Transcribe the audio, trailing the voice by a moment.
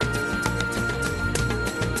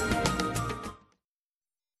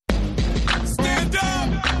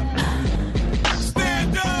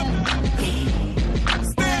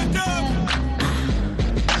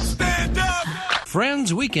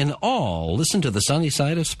means we can all listen to the sunny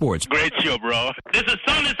side of sports. Great show, bro. This is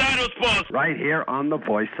Sunny Side of Sports. Right here on the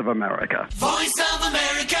Voice of America. Voice of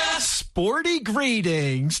America. Sporty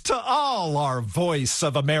greetings to all our Voice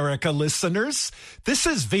of America listeners. This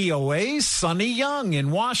is VOA's Sonny Young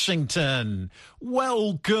in Washington.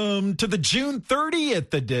 Welcome to the June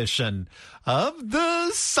 30th edition of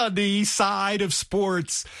the Sunny Side of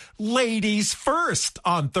Sports. Ladies first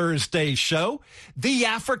on Thursday's show. The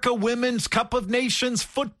Africa Women's Cup of Nations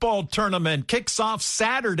football tournament kicks off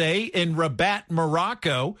Saturday in Rabat,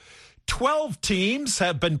 Morocco. 12 teams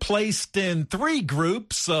have been placed in 3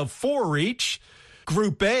 groups of 4 each.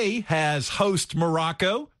 Group A has host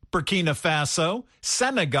Morocco, Burkina Faso,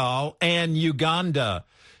 Senegal, and Uganda.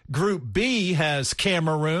 Group B has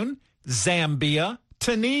Cameroon, Zambia,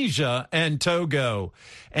 Tunisia, and Togo.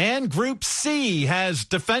 And Group C has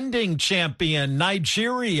defending champion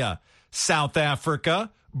Nigeria, South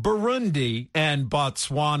Africa, Burundi, and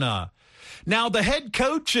Botswana. Now, the head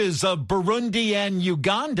coaches of Burundi and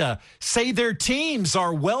Uganda say their teams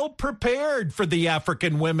are well prepared for the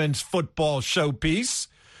African women's football showpiece.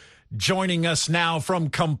 Joining us now from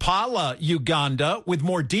Kampala, Uganda, with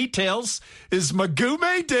more details is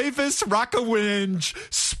Magume Davis Rakawinj.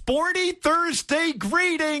 Sporty Thursday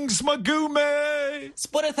greetings, Magume.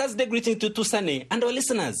 Sporty Thursday greeting to Tusani and our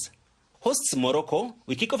listeners. Hosts Morocco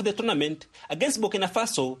will kick off the tournament against Burkina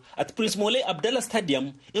Faso at Prince Moulay Abdallah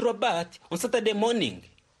Stadium in Rabat on Saturday morning.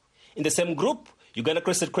 In the same group, Uganda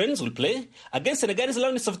Crested Cranes will play against Senegalese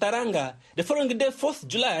Lions of Taranga the following day, 4th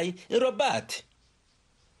July, in Rabat.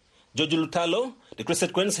 George Lutalo, the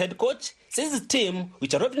Crested Cranes head coach, says his team,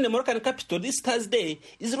 which arrived in the Moroccan capital this Thursday,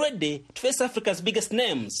 is ready to face Africa's biggest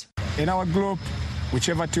names. In our group,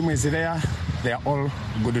 whichever team is there, they are all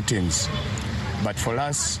good teams. But for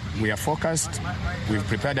us, we are focused. We've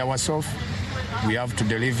prepared ourselves. We have to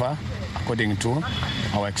deliver according to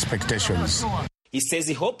our expectations. He says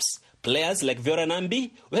he hopes players like Viola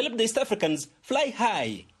Nambi will help the East Africans fly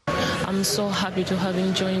high. I'm so happy to have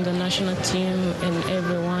joined the national team and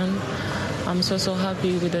everyone. I'm so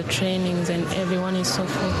happy with the trainings and everyone is so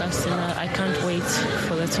focused, and I can't wait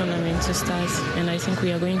for the tournament to start, and I think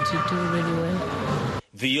we are going to do really well.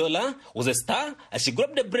 Viola was a star as she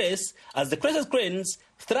grabbed the brace as the Crested Cranes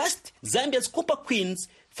thrashed Zambia's Cooper Queens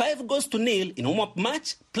 5-0 in a warm-up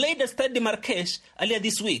match played at Stade de Marrakech earlier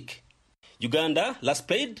this week. Uganda last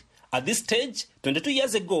played at this stage 22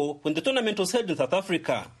 years ago when the tournament was held in South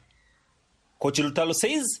Africa. Coach Lutalo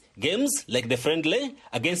says games like the friendly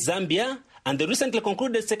against Zambia and the recently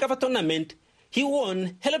concluded Sekafa tournament he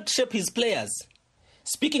won helped shape his players.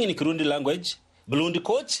 Speaking in Kirundi language, Burundi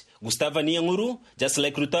coach Gustavo Nianguru, just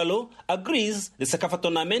like Lutalo, agrees the Sekafa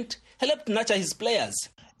tournament helped nurture his players.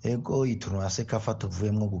 The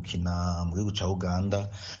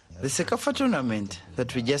Sekafa tournament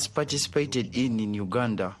that we just participated in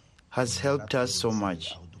Uganda has helped us so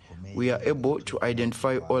much. We are able to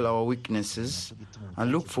identify all our weaknesses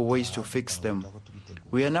and look for ways to fix them.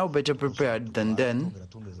 We are now better prepared than then,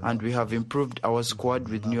 and we have improved our squad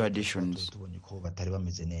with new additions.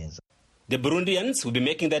 The Burundians will be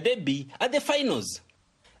making their debut at the finals.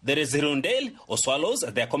 There is Hirondelle, or Swallows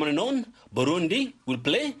as they are commonly known. Burundi will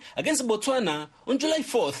play against Botswana on July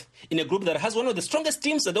 4th in a group that has one of the strongest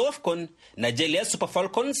teams at the WAFCON, Nigeria's Super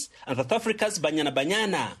Falcons and South Africa's Banyana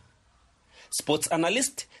Banyana. Sports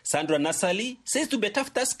analyst Sandra Nassali says to be a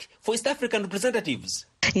tough task for East African representatives.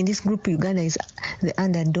 In this group, Uganda is the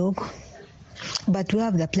underdog, but we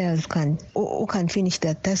have the players who can finish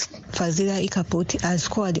that task. Fazila Ikapoti has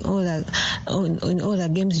scored in all the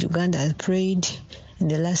games Uganda has played. In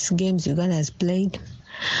the last games Uganda has played,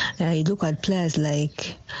 you look at players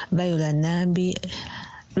like Viola Nambi,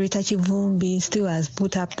 Rita Chivumbi still has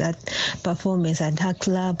put up that performance at her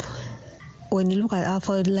club. When you look at our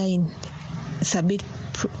forward line, it's a bit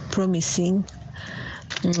promising.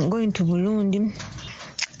 Going to Burundi,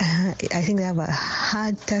 I think they have a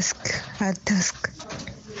hard task.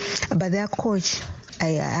 But their coach,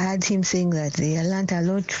 I heard him saying that they learned a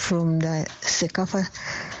lot from the Sekafa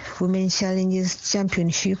Women's Challenges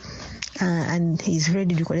Championship, and he's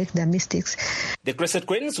ready to correct their mistakes. The Crested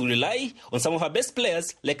Cranes will rely on some of her best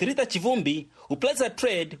players like Rita Chivumbi, who plays a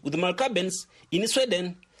trade with the Malkabens in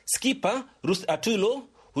Sweden, skipper Ruth Atulo,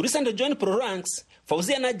 who recently joined pro ranks,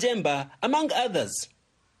 Fauzia Najemba, among others.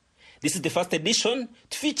 This is the first edition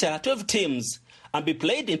to feature 12 teams and be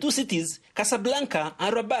played in 2 cities, Casablanca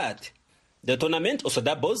and Rabat. The tournament also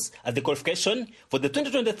doubles as the qualification for the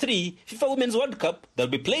 2023 FIFA Women's World Cup that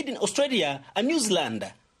will be played in Australia and New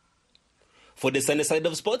Zealand. For the sunny side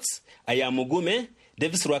of sports, I am Mugume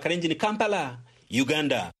Davis Rwakarenji in Kampala,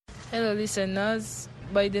 Uganda. Hello listeners,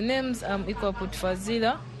 by the names, I'm Ikwaput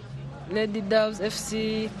Fazila, Lady Doves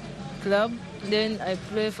FC Club. Then I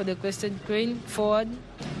play for the Crested Crane forward.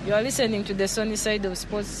 You are listening to the Sunny Side of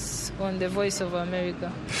Sports on the Voice of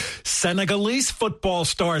America. Senegalese football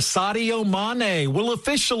star Sadio Mane will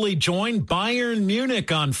officially join Bayern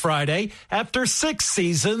Munich on Friday after 6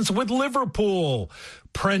 seasons with Liverpool.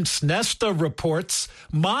 Prince Nesta reports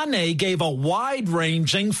Mane gave a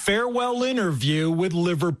wide-ranging farewell interview with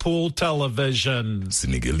Liverpool television.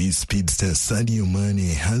 Senegalese speedster Sadio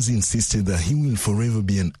Mane has insisted that he will forever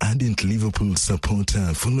be an ardent Liverpool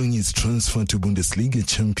supporter following his transfer to Bundesliga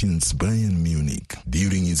champions Bayern Munich.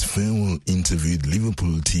 During his farewell interview with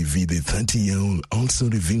Liverpool TV, the 30-year-old also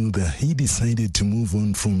revealed that he decided to move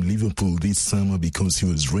on from Liverpool this summer because he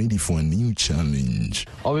was ready for a new challenge.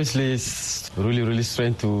 Obviously, it's really strange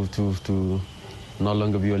to no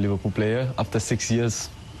longer be a Liverpool player after 6 years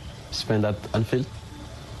spent at Anfield.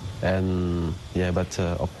 And but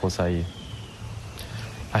of course I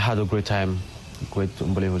had a great time,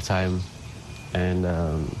 unbelievable time. And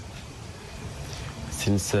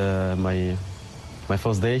since my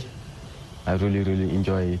first day, I really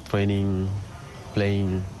enjoy training,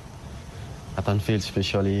 playing at Anfield,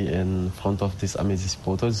 especially in front of these amazing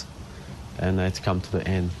supporters. And it's come to the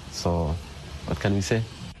end, so what can we say?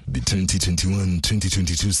 The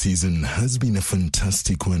 2021-2022 season has been a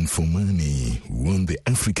fantastic one for Mane, who won the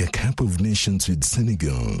Africa Cup of Nations with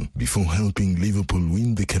Senegal before helping Liverpool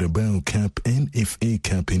win the Carabao Cup and FA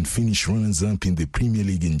Cup and finish runners-up in the Premier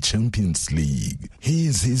League and Champions League.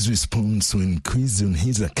 Here's his response when quizzed on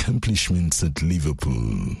his accomplishments at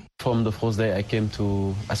Liverpool. From the first day I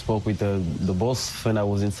spoke with the boss when I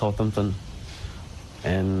was in Southampton,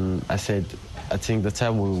 and I said, I think the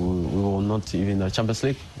time we were not even in the Champions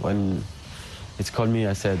League. When it called me,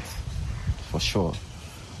 I said, for sure.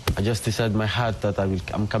 I just decided in my heart that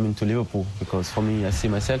I'm coming to Liverpool because for me, I see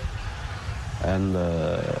myself. And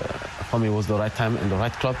for me, it was the right time and the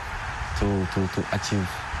right club to achieve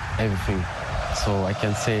everything. So I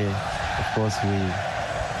can say, of course,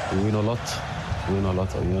 we win a lot.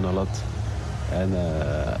 And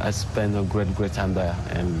I spent a great time there.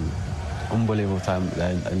 And unbelievable time,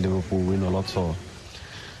 and Liverpool win a lot. So,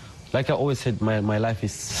 like I always said, my life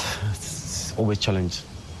is always challenge.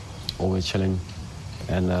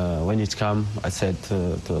 And when it comes, I said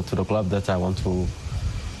to the club that I want to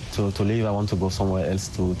leave. I want to go somewhere else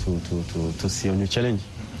to see a new challenge.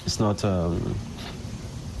 It's not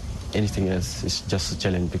anything else. It's just a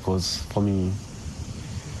challenge because for me,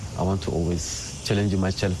 I want to always challenge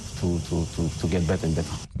myself to get better and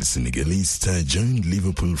better. The Senegalese star joined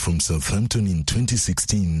Liverpool from Southampton in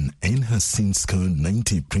 2016 and has since scored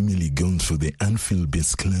 90 Premier League goals for the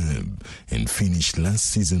Anfield-based club and finished last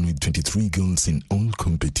season with 23 goals in all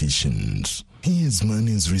competitions. Here's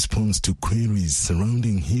Mane's response to queries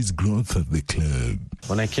surrounding his growth at the club.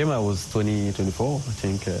 When I came, I was 24, I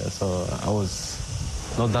think, so I was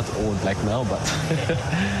not that old like now, but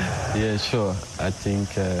yeah, sure. I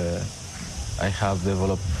think I have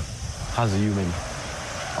developed as a human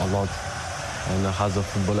a lot, and as a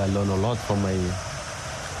footballer I learn a lot from my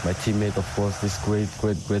teammate, of course, these great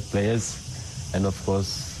players, and of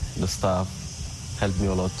course the staff helped me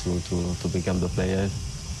a lot to become the player.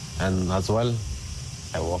 And as well,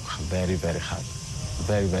 I work very hard.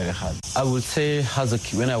 I would say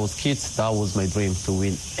when I was a kid, that was my dream, to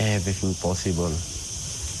win everything possible.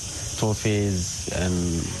 Trophies and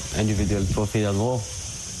individual trophies as well.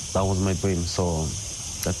 That was my dream. So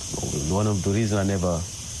that's one of the reasons I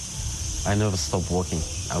never stopped working.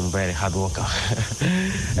 I'm a very hard worker.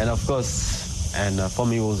 And of course, for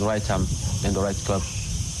me it was the right time and the right club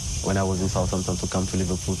when I was in Southampton to come to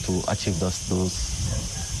Liverpool to achieve those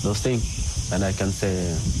things. And I can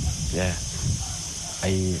say, yeah,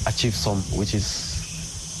 I achieved some, which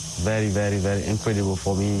is very incredible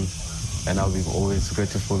for me. And I'll be always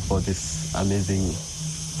grateful for this amazing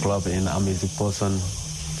club and amazing person.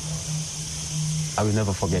 I will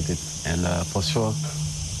never forget it. And for sure,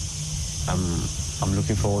 I'm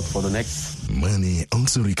looking forward for the next. Mane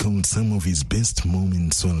also recalled some of his best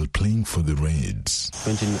moments while playing for the Reds.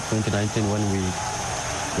 2019, when we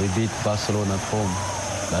beat Barcelona at home,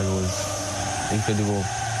 that was incredible.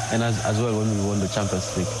 And as well, when we won the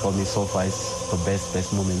Champions League, for me, so far, it's the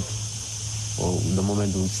best moment. Or the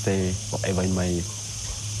moment will stay forever in my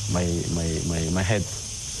head,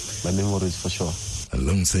 my memories for sure.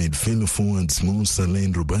 Alongside fellow forwards Mo Salah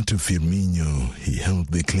and Roberto Firmino, he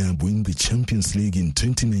helped the club win the Champions League in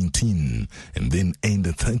 2019 and then end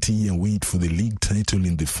a 30-year wait for the league title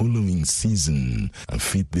in the following season. A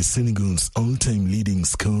feat the Senegal's all-time leading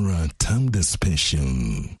scorer termed a special.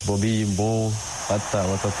 Bobby, Mo, Fata,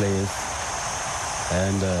 what players.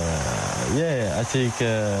 And I think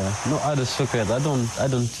no other secret. I don't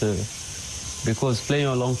because playing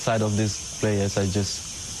alongside of these players,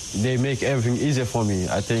 they make everything easier for me.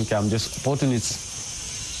 I think I'm just opportunist,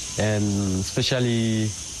 and especially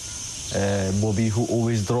Bobby, who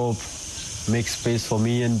always makes space for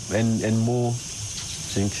me and more.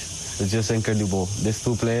 I think it's just incredible. These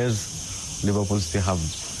two players, Liverpool still have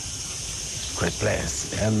great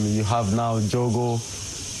players, and you have now Jogo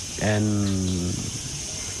and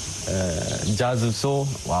Jazz also.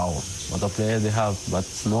 Wow, what a player they have. But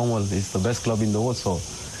normal, it's the best club in the world, so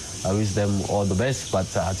I wish them all the best.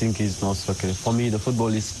 But I think it's not so clear. For me, the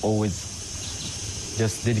football is always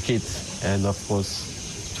just dedicate, and of course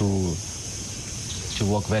to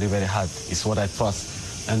work very, very hard. It's what I trust,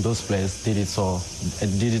 and those players did it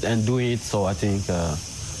and do it. So I think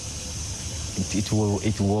it will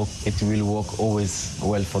work always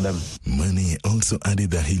well for them. Mane also added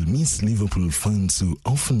that he'll miss Liverpool fans who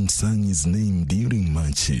often sang his name during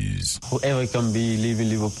matches. Whoever can be leaving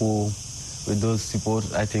Liverpool with those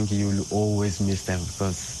support, I think you will always miss them,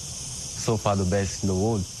 because so far the best in the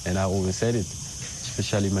world, and I always said it,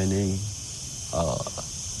 especially Mane.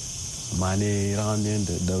 Mane around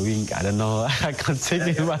the wing, I don't know, I can't say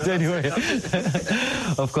it, but anyway.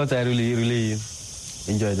 Of course, I really, really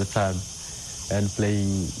enjoyed the time and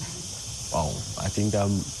playing. Wow, I think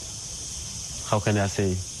how can I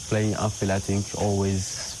say, playing Anfield, I think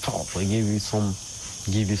always give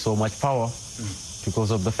you so much power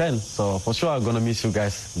because of the fans. So for sure, I'm gonna miss you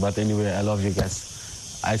guys. But anyway, I love you guys.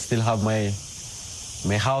 I still have my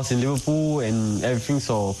house in Liverpool and everything.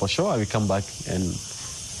 So for sure, I will come back, and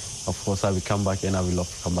of course, I will come back, and I will love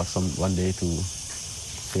to come back one day to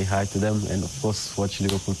say hi to them, and of course, watch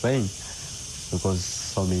Liverpool playing,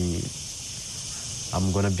 because for me,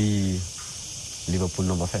 I'm gonna be Liverpool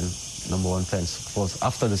number one fan, of course,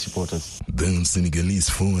 after the supporters. Then Senegalese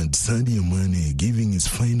forward Sadio Mane giving his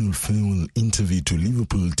final farewell interview to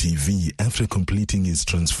Liverpool TV after completing his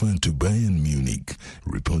transfer to Bayern Munich.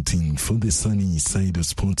 Reporting for the Sunny Side of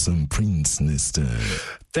Sports, I'm Prince Nesta.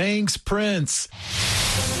 Thanks, Prince.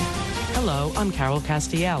 Hello, I'm Carol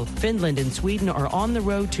Castiel. Finland and Sweden are on the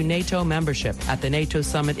road to NATO membership. At the NATO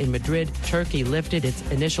summit in Madrid, Turkey lifted its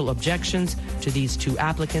initial objections to these two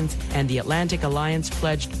applicants, and the Atlantic Alliance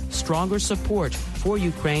pledged stronger support for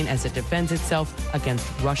Ukraine as it defends itself against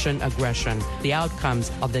Russian aggression. The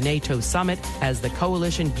outcomes of the NATO summit as the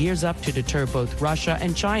coalition gears up to deter both Russia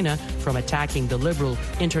and China from attacking the liberal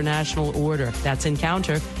international order. That's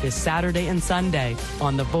Encounter this Saturday and Sunday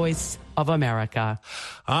on The Voice of America.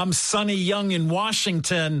 I'm Sonny Young in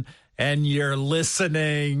Washington, and you're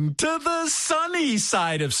listening to the sunny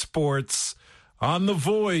side of sports on The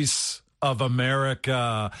Voice of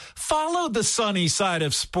America. Follow the sunny side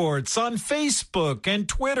of sports on Facebook and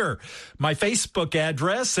Twitter. My Facebook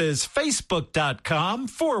address is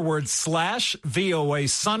facebook.com/VOA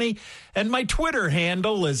Sunny, and my Twitter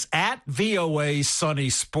handle is @VOA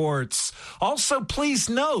Sunny Sports. Also, please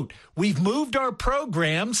note, we've moved our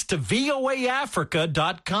programs to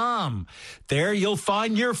voaafrica.com. There you'll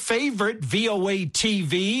find your favorite VOA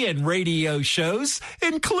TV and radio shows,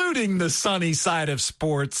 including the sunny side of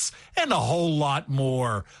sports and a whole lot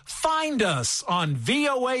more. Find us on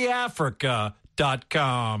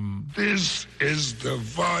voaafrica.com. This is the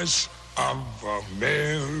voice of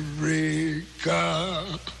America.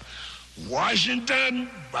 Washington,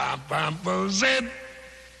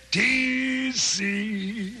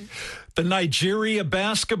 D.C. The Nigeria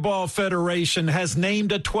Basketball Federation has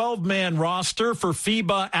named a 12-man roster for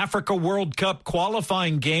FIBA Africa World Cup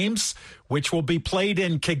qualifying games, which will be played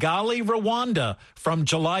in Kigali, Rwanda, from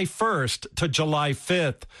July 1st to July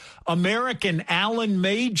 5th. American Alan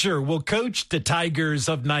Major will coach the Tigers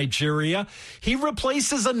of Nigeria. He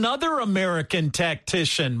replaces another American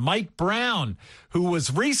tactician, Mike Brown, who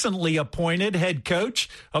was recently appointed head coach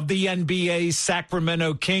of the NBA's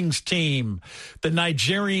Sacramento Kings team. The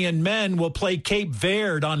Nigerian men will play Cape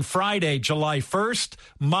Verde on Friday, July 1st,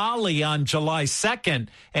 Mali on July 2nd,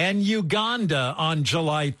 and Uganda on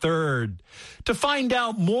July 3rd. To find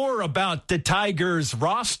out more about the Tigers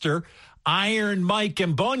roster, Iron Mike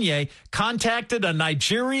Mbonye contacted a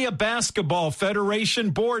Nigeria Basketball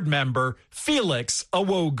Federation board member, Felix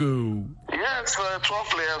Awogu. Yes, 12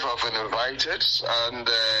 players have been invited, and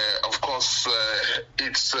of course,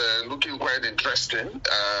 it's looking quite interesting.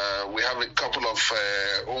 We have a couple of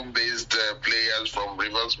home-based players from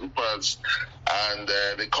Rivers Hoopers and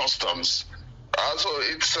the Customs. So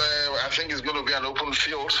it's, I think it's going to be an open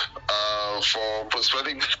field for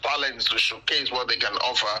prospective talents to showcase what they can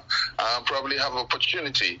offer and probably have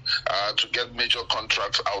opportunity to get major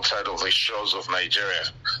contracts outside of the shores of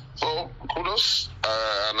Nigeria. So Barbados,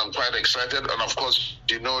 and I'm quite excited. And of course,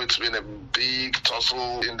 you know, it's been a big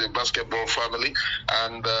tussle in the basketball family,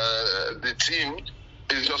 and the team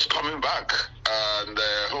is just coming back, and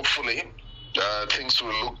hopefully things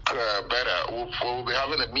will look better. We'll be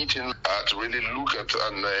having a meeting to really look at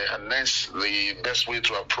and harness the best way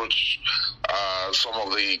to approach some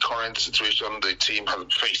of the current situation the team has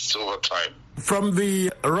faced over time. From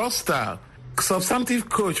the roster, substantive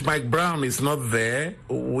coach Mike Brown is not there.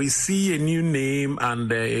 We see a new name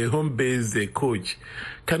and a home-based coach.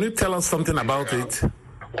 Can you tell us something about it?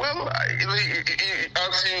 Well, as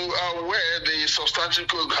you are aware, the substantive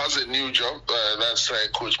coach has a new job. That's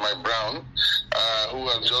Coach Mike Brown, who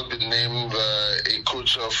has just been named a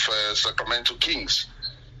coach of Sacramento Kings.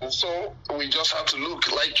 So we just have to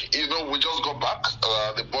look like, you know, we just got back.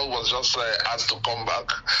 The ball was just asked to come back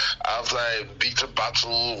after a bitter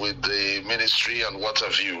battle with the ministry and what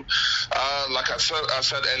have you. Like I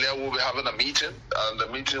said earlier, we'll be having a meeting, and the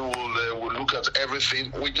meeting will look at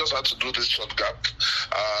everything. We just have to do this short gap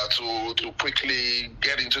to quickly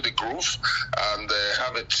get into the groove and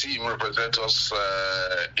have a team represent us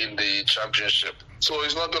in the championship. So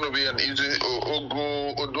it's not going to be an easy.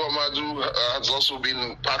 Oduamadu has also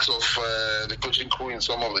been part of the coaching crew in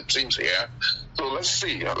some of the teams here. So let's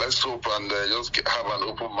see. Let's hope and just have an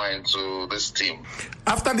open mind to this team.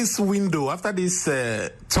 After this window, after this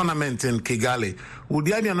tournament in Kigali, would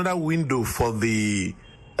there be another window for the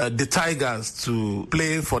Tigers to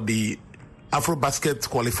play for the AfroBasket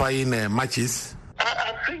qualifying matches?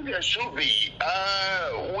 I think there should be.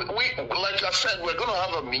 Like I said, we're going to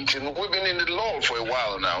have a meeting. We've been in the law for a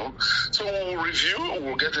while now. So we'll review,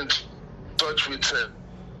 we'll get in touch with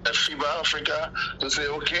FIBA Africa to say,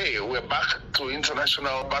 okay, we're back to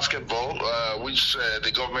international basketball, which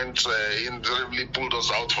the government invariably pulled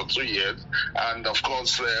us out for 2 years. And of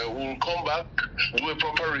course, we'll come back, do a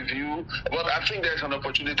proper review. But I think there's an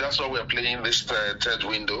opportunity. That's why we're playing this third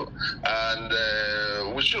window. And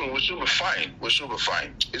we should be fine. We should be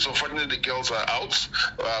fine. It's unfortunate the girls are out,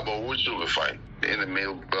 but we should be fine in the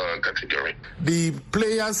male category. The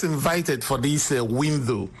players invited for this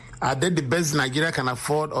window, are they the best Nigeria can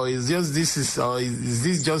afford, or is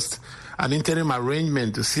this just an interim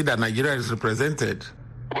arrangement to see that Nigeria is represented?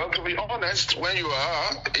 Well, to be honest, when you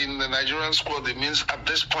are in the Nigerian squad, it means at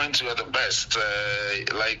this point you are the best. We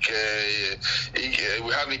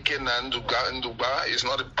have Ikenna Nduba, is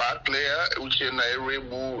not a bad player. Uchenna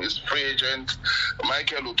Erebu is free agent.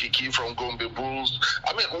 Michael Okiki from Gombe Bulls.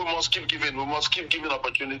 I mean, we must keep giving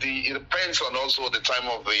opportunity. It depends on also the time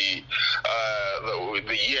of the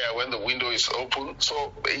year when the window is open.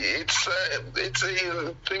 So it's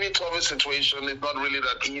a pretty tough situation. It's not really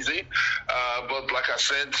that easy. But like I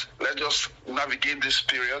said, let's just navigate this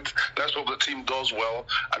period. Let's hope the team does well,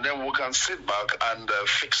 and then we can sit back and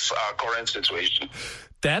fix our current situation.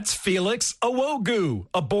 That's Felix Awogu,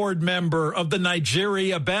 a board member of the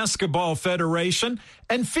Nigeria Basketball Federation.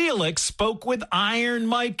 And Felix spoke with Iron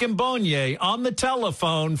Mike Mbonye on the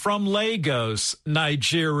telephone from Lagos,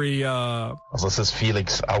 Nigeria. This is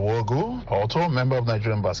Felix Awogu, also a member of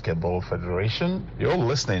Nigerian Basketball Federation. You're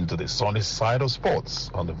listening to the Sunny Side of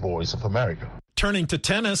Sports on the Voice of America. Turning to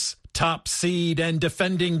tennis, top seed and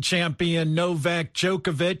defending champion Novak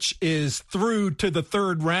Djokovic is through to the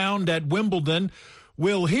third round at Wimbledon.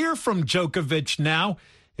 We'll hear from Djokovic now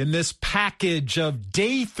in this package of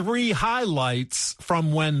Day 3 highlights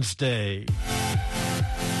from Wednesday.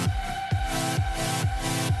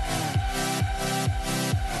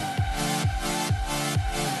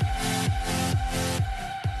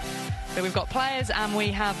 So we've got players and we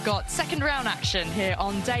have got second round action here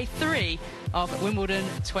on Day 3 of Wimbledon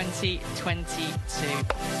 2022. Game,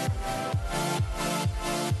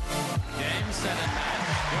 set, and match.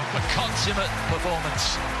 A consummate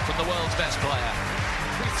performance from the world's best player.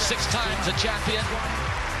 6 times a champion,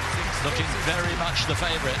 looking very much the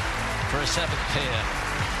favourite for a 7th here.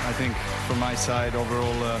 I think from my side,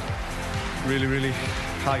 overall, really, really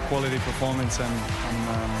high quality performance, and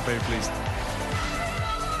I'm very pleased.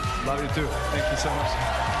 Love you too. Thank you so much.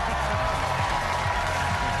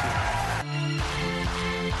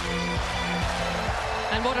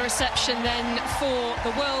 And what a reception then for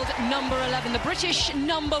the world number 11, the British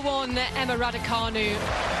number 1, Emma Raducanu.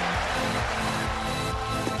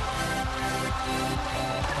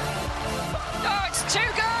 Oh, it's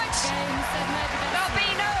too good! There'll be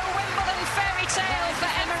no Wimbledon fairy tale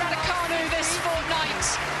for Emma Raducanu this fortnight.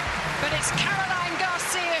 But it's Caroline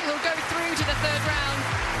Garcia who'll go through to the third round.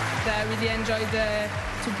 I really enjoyed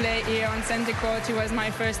to play here on center court. It was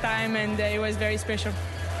my first time and it was very special.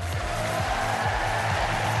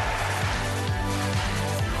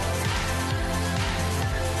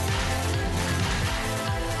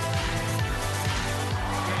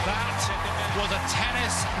 was a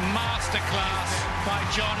tennis masterclass by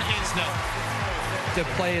John Isner. To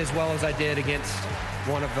play as well as I did against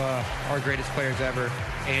one of our greatest players ever,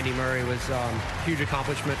 Andy Murray, was a huge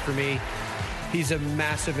accomplishment for me. He's a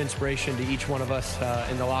massive inspiration to each one of us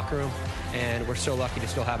in the locker room, and we're so lucky to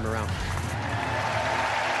still have him around.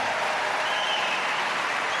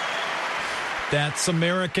 That's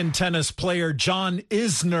American tennis player John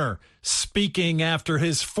Isner speaking after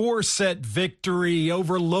his 4-set victory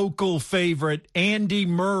over local favorite Andy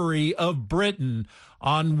Murray of Britain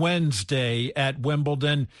on Wednesday at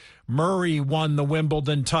Wimbledon. Murray won the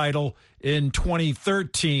Wimbledon title in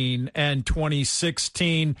 2013 and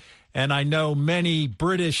 2016, and I know many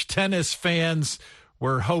British tennis fans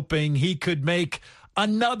were hoping he could make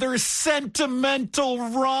another sentimental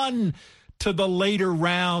run to the later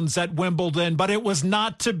rounds at Wimbledon, but it was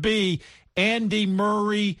not to be. Andy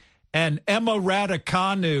Murray and Emma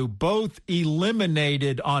Raducanu both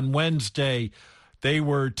eliminated on Wednesday. They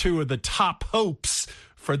were two of the top hopes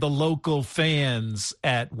for the local fans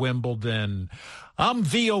at Wimbledon. I'm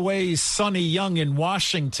VOA's Sonny Young in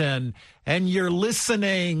Washington, and you're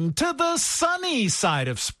listening to the sunny side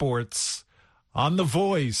of sports on the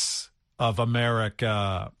Voice of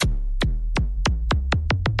America.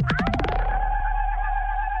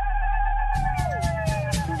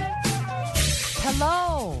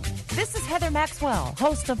 Hello, this is Heather Maxwell,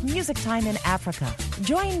 host of Music Time in Africa.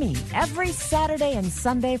 Join me every Saturday and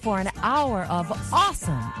Sunday for an hour of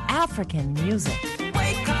awesome African music.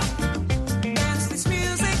 Wake up, dance this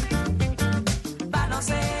music.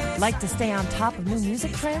 Like to stay on top of new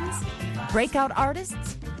music trends? Breakout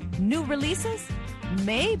artists? New releases?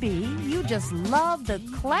 Maybe you just love the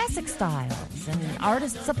classic styles and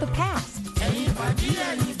artists of the past.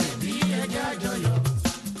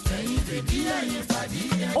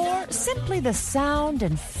 Or simply the sound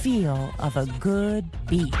and feel of a good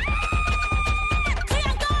beat.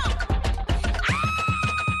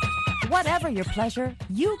 Whatever your pleasure,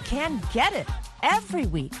 you can get it every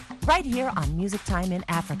week right here on Music Time in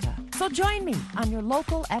Africa. So join me on your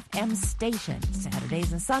local FM station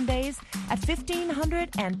Saturdays and Sundays at 1500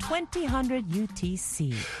 and 2000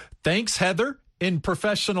 UTC. Thanks, Heather. In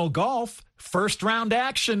professional golf, first-round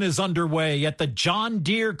action is underway at the John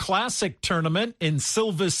Deere Classic Tournament in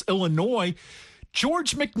Silvis, Illinois.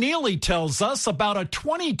 George McNeely tells us about a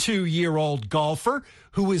 22-year-old golfer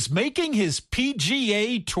who is making his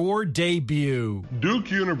PGA Tour debut. Duke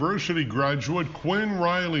University graduate Quinn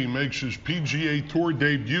Riley makes his PGA Tour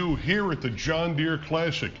debut here at the John Deere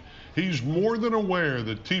Classic. He's more than aware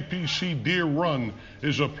that TPC Deere Run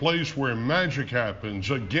is a place where magic happens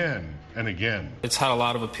again and again. It's had a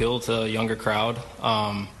lot of appeal to a younger crowd.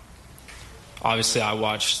 Obviously, I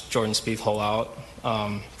watched Jordan Spieth hole out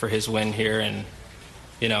for his win here, and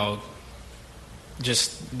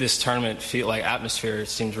just this tournament atmosphere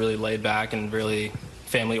seems really laid back and really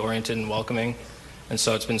family oriented and welcoming, and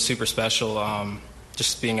so it's been super special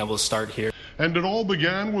just being able to start here. And it all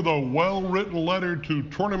began with a well-written letter to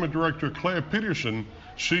tournament director Claire Peterson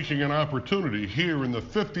seeking an opportunity here in the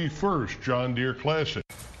 51st John Deere Classic.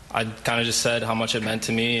 I kind of just said how much it meant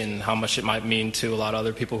to me and how much it might mean to a lot of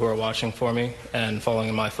other people who are watching for me and following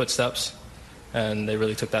in my footsteps, and they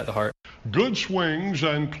really took that to heart. Good swings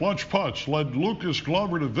and clutch putts led Lucas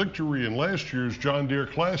Glover to victory in last year's John Deere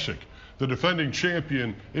Classic. The defending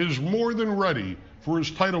champion is more than ready for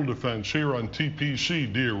his title defense here on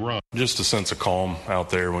TPC Deere Run. Just a sense of calm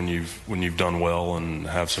out there when you've done well and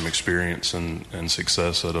have some experience and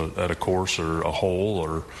success at a course or a hole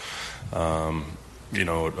or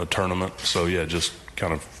a tournament. So yeah, just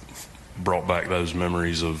kind of brought back those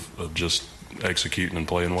memories of just executing and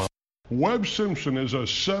playing well. Webb Simpson is a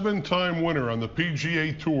 7-time winner on the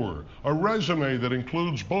PGA Tour, a resume that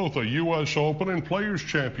includes both a U.S. Open and Players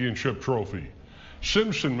Championship trophy.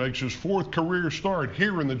 Simpson makes his 4th career start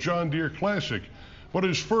here in the John Deere Classic, but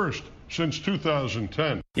his first since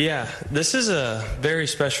 2010. Yeah, this is a very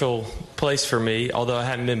special place for me, although I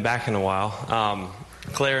hadn't been back in a while.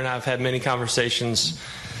 Claire and I have had many conversations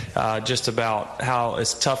just about how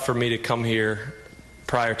it's tough for me to come here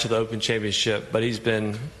prior to the Open Championship, but he's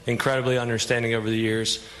been incredibly understanding over the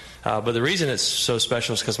years. But the reason it's so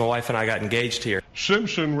special is because my wife and I got engaged here.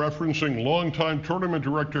 Simpson referencing longtime tournament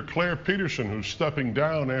director Claire Peterson, who's stepping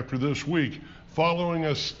down after this week, following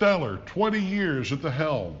a stellar 20 years at the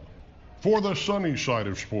helm. For the sunny side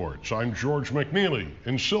of sports, I'm George McNeely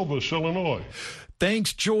in Silvis, Illinois.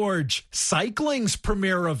 Thanks, George. Cycling's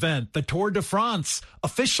premier event, the Tour de France,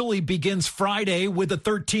 officially begins Friday with a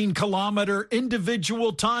 13-kilometer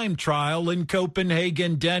individual time trial in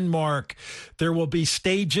Copenhagen, Denmark. There will be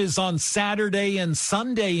stages on Saturday and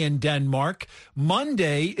Sunday in Denmark.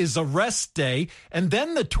 Monday is a rest day, and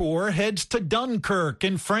then the Tour heads to Dunkirk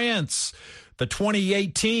in France. The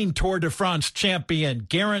 2018 Tour de France champion,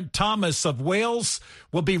 Geraint Thomas of Wales,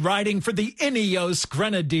 will be riding for the Ineos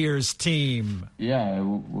Grenadiers team. Yeah,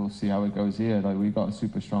 we'll see how it goes here. We've got a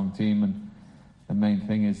super strong team, and the main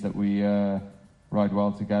thing is that we ride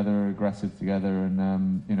well together, aggressive together,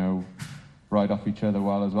 and ride off each other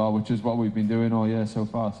well as well, which is what we've been doing all year so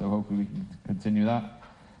far. So hopefully we can continue that.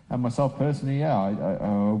 And myself personally, I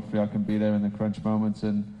hopefully I can be there in the crunch moments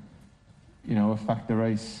and affect the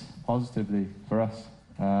race positively for us.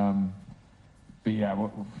 But yeah,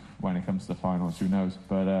 when it comes to the finals, who knows?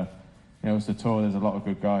 But it's the Tour. There's a lot of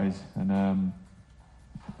good guys, and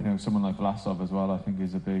someone like Vlasov as well, I think,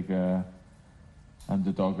 is a big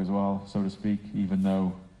underdog as well, so to speak. Even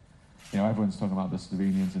though everyone's talking about the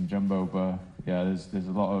Slovenians and Jumbo, but yeah, there's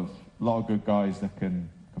a lot of good guys that can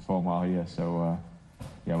perform well here. So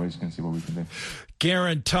we're just going to see what we can do.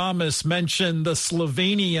 Geraint Thomas mentioned the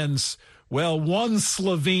Slovenians. Well, one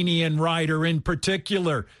Slovenian rider in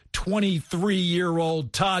particular,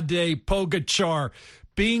 23-year-old Tadej Pogačar,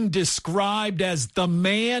 being described as the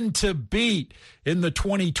man to beat in the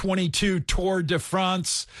 2022 Tour de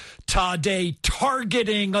France. Tadej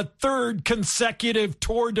targeting a third consecutive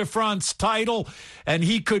Tour de France title, and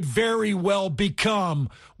he could very well become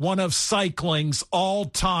one of cycling's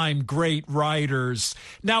all-time great riders.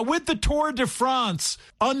 Now, with the Tour de France,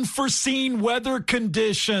 unforeseen weather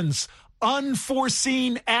conditions,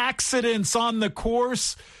 unforeseen accidents on the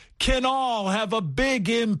course can all have a big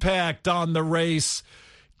impact on the race.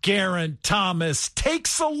 Geraint Thomas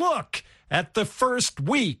takes a look at the first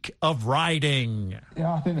week of riding.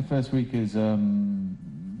 Yeah, I think the first week is,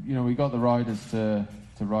 we got the riders to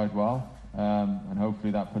ride well, and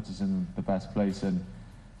hopefully that puts us in the best place and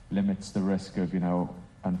limits the risk of,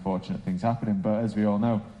 unfortunate things happening. But as we all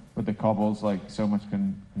know, with the cobbles, so much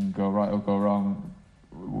can go right or go wrong,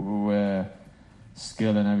 where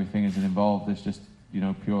skill and everything isn't involved. It's just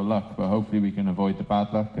pure luck, but hopefully we can avoid the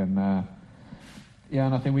bad luck, and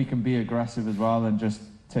and I think we can be aggressive as well and just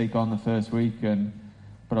take on the first week,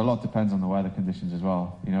 but a lot depends on the weather conditions as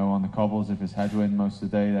well. On the cobbles, if it's headwind most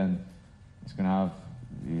of the day, then it's going to have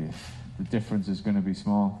the difference is going to be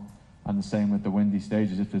small, and the same with the windy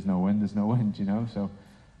stages. If there's no wind, there's no wind, so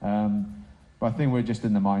but I think we're just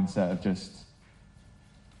in the mindset of just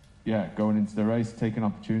going into the race, taking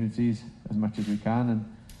opportunities as much as we can, and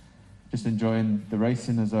just enjoying the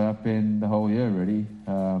racing as I have been the whole year, really.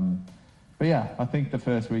 But yeah, I think the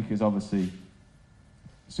first week is obviously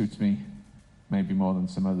suits me, maybe more than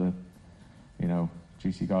some other,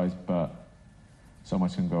 GC guys, but so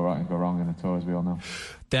much can go right and go wrong in the Tour, as we all know.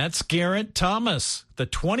 That's Geraint Thomas, the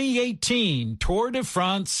 2018 Tour de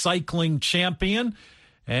France cycling champion.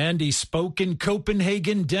 And he spoke in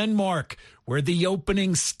Copenhagen, Denmark, where the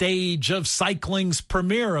opening stage of cycling's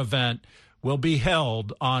premier event will be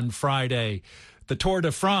held on Friday. The Tour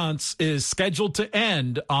de France is scheduled to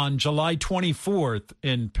end on July 24th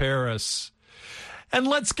in Paris. And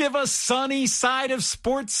let's give a sunny side of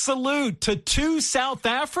sports salute to two South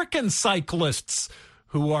African cyclists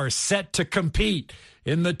who are set to compete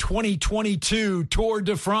in the 2022 Tour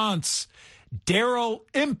de France. Daryl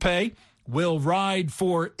Impey will ride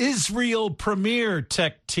for Israel Premier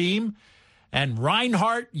Tech Team, and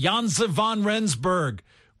Reinhard Janse van Rensburg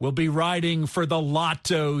will be riding for the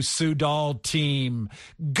Lotto Soudal team.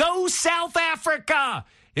 Go South Africa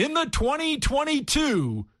in the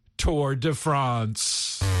 2022 Tour de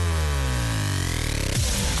France.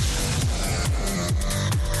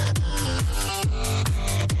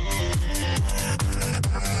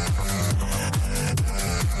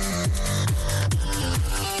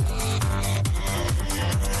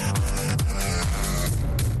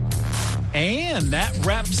 And that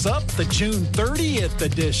wraps up the June 30th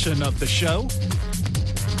edition of the show.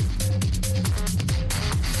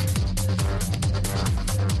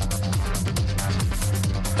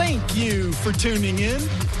 Thank you for tuning in.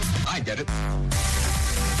 I get it.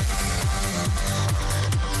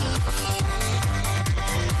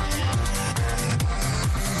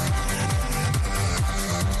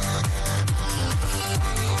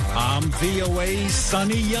 I'm VOA's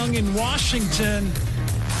Sonny Young in Washington.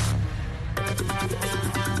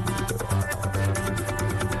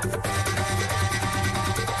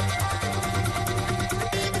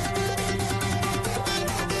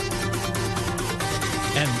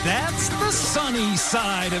 And that's the sunny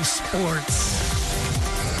side of sports.